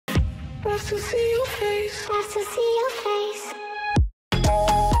Wants to see your face. Wants to see your face.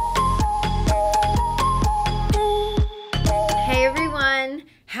 Hey everyone,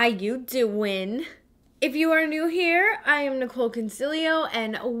 how you doing? If you are new here, I am Nicole Concilio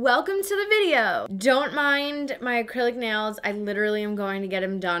and welcome to the video. Don't mind my acrylic nails. I literally am going to get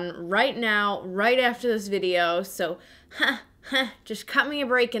them done right now, right after this video. So, just cut me a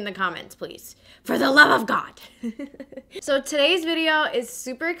break in the comments, please. For the love of God. So today's video is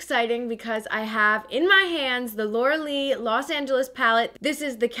super exciting because I have in my hands the Laura Lee Los Angeles palette. This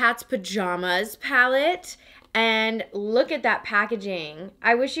is the Cat's Pajamas palette. And look at that packaging.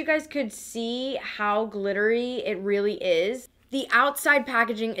 I wish you guys could see how glittery it really is. The outside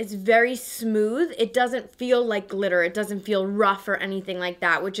packaging is very smooth. It doesn't feel like glitter. It doesn't feel rough or anything like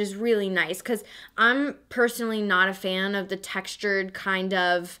that, which is really nice because I'm personally not a fan of the textured kind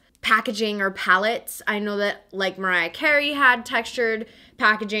of packaging or palettes. I know that like Mariah Carey had textured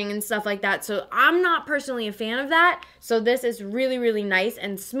packaging and stuff like that, so I'm not personally a fan of that. So this is really, really nice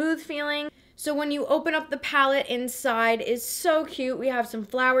and smooth feeling. So when you open up the palette, inside is so cute. We have some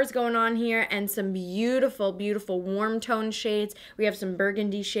flowers going on here and some beautiful, beautiful warm tone shades. We have some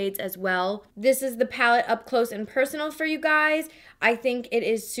burgundy shades as well. This is the palette up close and personal for you guys. I think it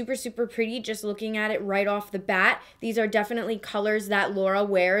is super, super pretty just looking at it right off the bat. These are definitely colors that Laura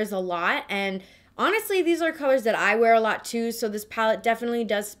wears a lot, and honestly, these are colors that I wear a lot too, so this palette definitely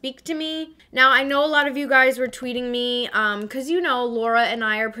does speak to me. Now, I know a lot of you guys were tweeting me, because you know Laura and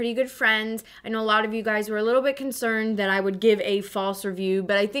I are pretty good friends. I know a lot of you guys were a little bit concerned that I would give a false review,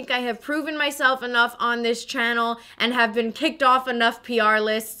 but I think I have proven myself enough on this channel and have been kicked off enough PR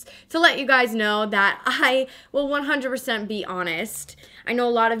lists to let you guys know that I will 100% be honest. I know a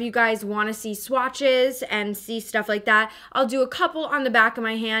lot of you guys want to see swatches and see stuff like that. I'll do a couple on the back of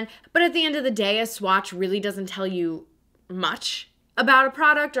my hand, but at the end of the day, a swatch really doesn't tell you much about a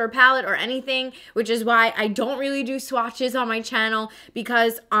product or a palette or anything, which is why I don't really do swatches on my channel,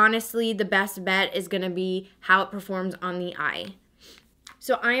 because honestly, the best bet is going to be how it performs on the eye.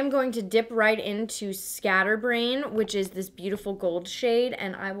 So I am going to dip right into Scatterbrain, which is this beautiful gold shade,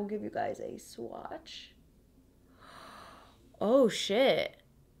 and I will give you guys a swatch. Oh shit.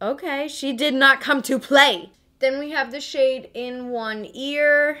 Okay, she did not come to play. Then we have the shade In One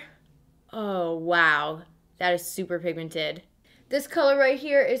Ear. Oh wow, that is super pigmented. This color right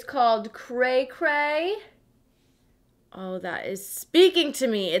here is called Cray Cray. Oh, that is speaking to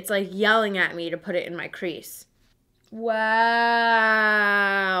me. It's like yelling at me to put it in my crease. Wow,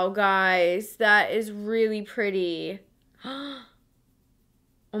 guys, that is really pretty.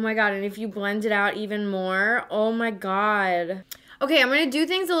 Oh my god, and if you blend it out even more, oh my god. Okay, I'm going to do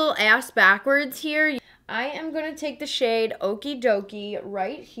things a little ass backwards here. I am going to take the shade Okie Dokie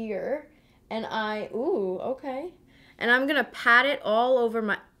right here, and ooh, okay. And I'm going to pat it all over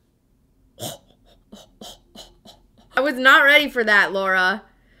my... I was not ready for that, Laura.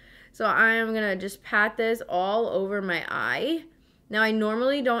 So I am going to just pat this all over my eye. Now, I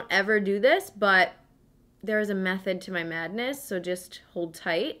normally don't ever do this, but there is a method to my madness, so just hold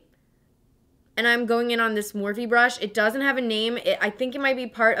tight. And I'm going in on this Morphe brush. It doesn't have a name. I think it might be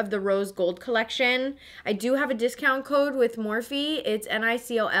part of the Rose Gold collection. I do have a discount code with Morphe. It's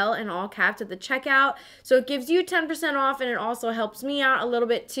NICOL in all caps at the checkout. So it gives you 10% off, and it also helps me out a little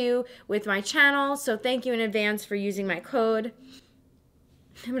bit too with my channel. So thank you in advance for using my code.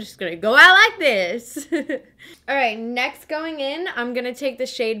 I'm just going to go out like this. All right, next going in, I'm going to take the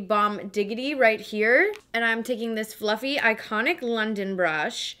shade Bomb Diggity right here. And I'm taking this fluffy, iconic London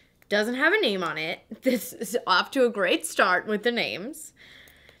brush. Doesn't have a name on it. This is off to a great start with the names.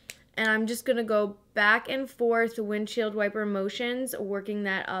 And I'm just going to go back and forth windshield wiper motions, working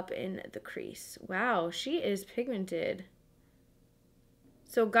that up in the crease. Wow, she is pigmented.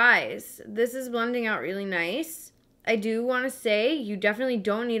 So guys, this is blending out really nice. I do want to say you definitely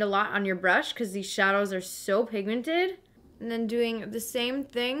don't need a lot on your brush because these shadows are so pigmented. And then doing the same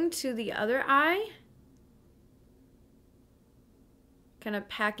thing to the other eye. Kind of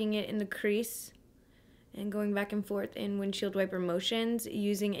packing it in the crease and going back and forth in windshield wiper motions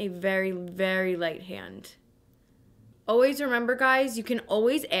using a very, very light hand. Always remember, guys, you can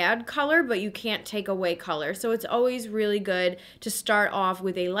always add color, but you can't take away color. So it's always really good to start off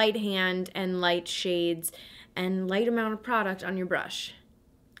with a light hand and light shades and light amount of product on your brush.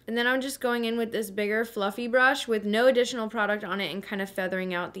 And then I'm just going in with this bigger fluffy brush with no additional product on it and kind of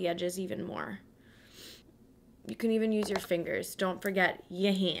feathering out the edges even more. You can even use your fingers. Don't forget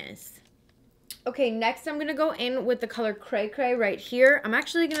your hands. Okay, next I'm going to go in with the color Cray Cray right here. I'm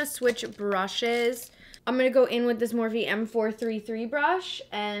actually going to switch brushes. I'm going to go in with this Morphe M433 brush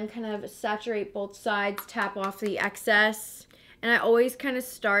and kind of saturate both sides, tap off the excess. And I always kind of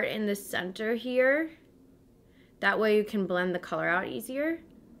start in the center here. That way you can blend the color out easier.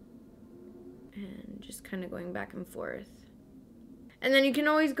 And just kind of going back and forth. And then you can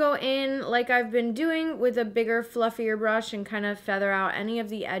always go in, like I've been doing, with a bigger, fluffier brush and kind of feather out any of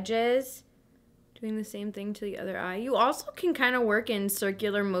the edges. Doing the same thing to the other eye. You also can kind of work in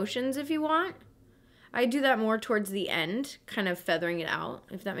circular motions if you want. I do that more towards the end, kind of feathering it out,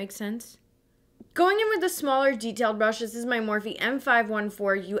 if that makes sense. Going in with a smaller detailed brush, this is my Morphe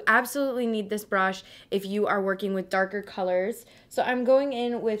M514. You absolutely need this brush if you are working with darker colors. So I'm going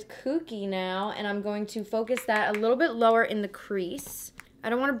in with Kooky now, and I'm going to focus that a little bit lower in the crease. I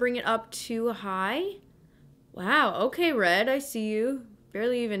don't want to bring it up too high. Wow, okay, Red, I see you.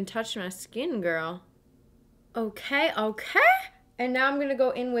 Barely even touched my skin, girl. Okay, okay. And now I'm going to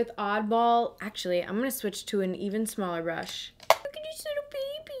go in with Oddball. Actually, I'm going to switch to an even smaller brush. Look at this little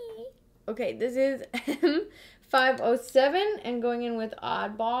baby. Okay, this is M507 and going in with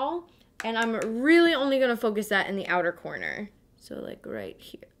Oddball. And I'm really only going to focus that in the outer corner. So like right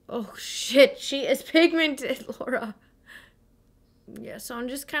here. Oh shit, she is pigmented, Laura. Yeah, so I'm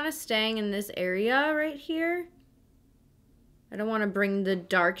just kind of staying in this area right here. I don't want to bring the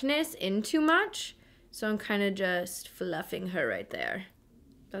darkness in too much. So I'm kind of just fluffing her right there.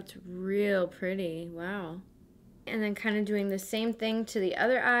 That's real pretty, wow. And then kind of doing the same thing to the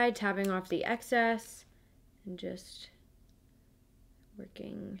other eye, tapping off the excess and just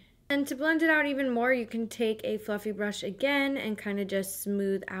working. And to blend it out even more, you can take a fluffy brush again and kind of just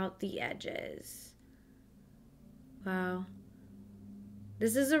smooth out the edges. Wow.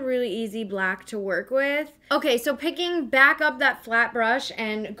 This is a really easy black to work with. Okay, so picking back up that flat brush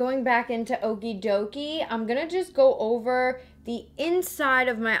and going back into Okie Dokie, I'm gonna just go over the inside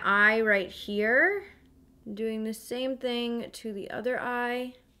of my eye right here. Doing the same thing to the other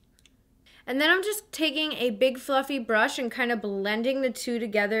eye. And then I'm just taking a big fluffy brush and kind of blending the two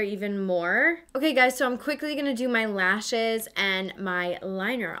together even more. Okay guys, so I'm quickly gonna do my lashes and my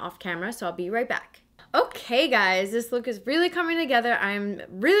liner off camera, so I'll be right back. Okay guys, this look is really coming together. I'm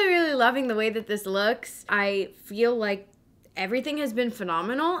really loving the way that this looks. I feel like everything has been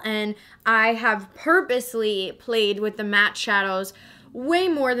phenomenal, and I have purposely played with the matte shadows way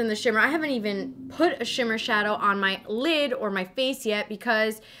more than the shimmer. I haven't even put a shimmer shadow on my lid or my face yet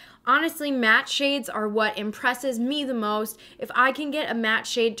because honestly, matte shades are what impresses me the most. If I can get a matte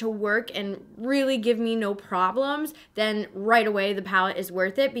shade to work and really give me no problems, then right away the palette is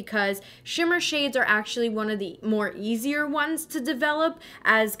worth it, because shimmer shades are actually one of the more easier ones to develop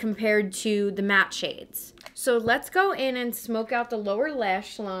as compared to the matte shades. So let's go in and smoke out the lower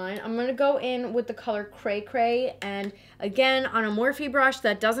lash line. I'm going to go in with the color Cray Cray, and again on a Morphe brush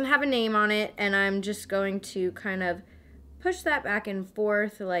that doesn't have a name on it, and I'm just going to kind of push that back and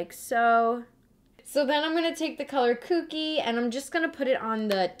forth like so. So then I'm going to take the color Kooky and I'm just going to put it on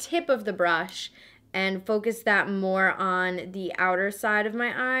the tip of the brush and focus that more on the outer side of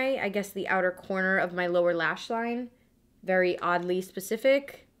my eye. I guess the outer corner of my lower lash line. Very oddly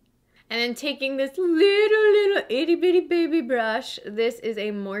specific. And then taking this little itty bitty baby brush. This is a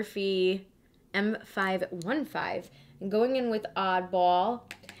Morphe M515. And going in with Oddball.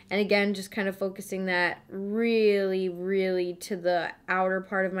 And again, just kind of focusing that really to the outer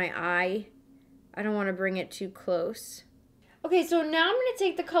part of my eye. I don't want to bring it too close. Okay, so now I'm going to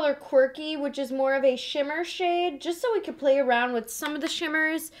take the color Quirky, which is more of a shimmer shade, just so we can play around with some of the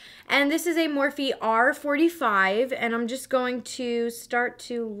shimmers. And this is a Morphe R45, and I'm just going to start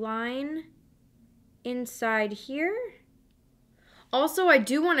to line inside here. Also, I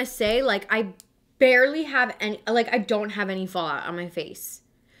do want to say, like, I barely have any, like, I don't have any fallout on my face.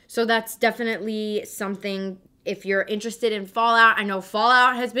 So that's definitely something, if you're interested in fallout. I know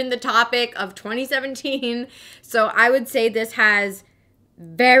fallout has been the topic of 2017. So I would say this has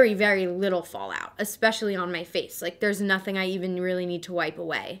very little fallout, especially on my face. Like, there's nothing I even really need to wipe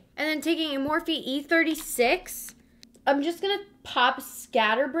away. And then taking a Morphe E36, I'm just going to pop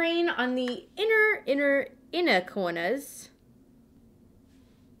Scatterbrain on the inner corners.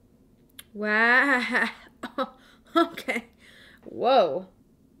 Wow. Okay. Whoa.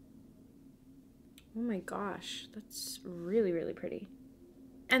 Oh my gosh, that's really pretty.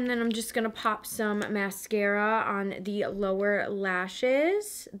 And then I'm just gonna pop some mascara on the lower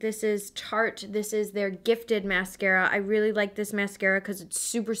lashes. This is Tarte. This is their Gifted mascara. I really like this mascara because it's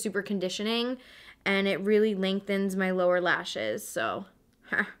super conditioning, and it really lengthens my lower lashes, so.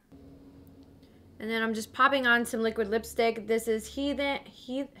 And then I'm just popping on some liquid lipstick. This is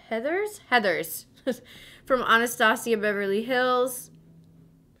Heather's from Anastasia Beverly Hills.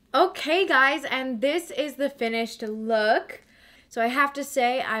 Okay guys, and this is the finished look. So I have to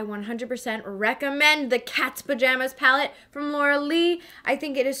say I 100% recommend the Cat's Pajamas palette from Laura Lee. I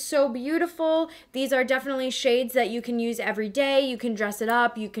think it is so beautiful. These are definitely shades that you can use every day. You can dress it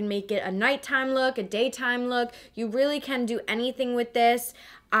up. You can make it a nighttime look, a daytime look. You really can do anything with this.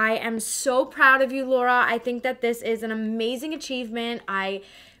 I am so proud of you, Laura. I think that this is an amazing achievement. I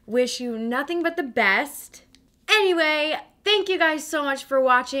wish you nothing but the best. Anyway, thank you guys so much for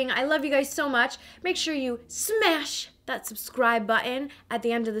watching. I love you guys so much. Make sure you smash that subscribe button. At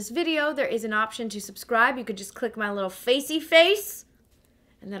the end of this video, there is an option to subscribe. You could just click my little facey face,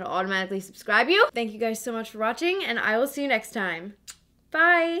 and that'll automatically subscribe you. Thank you guys so much for watching, and I will see you next time.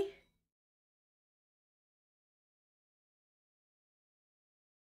 Bye.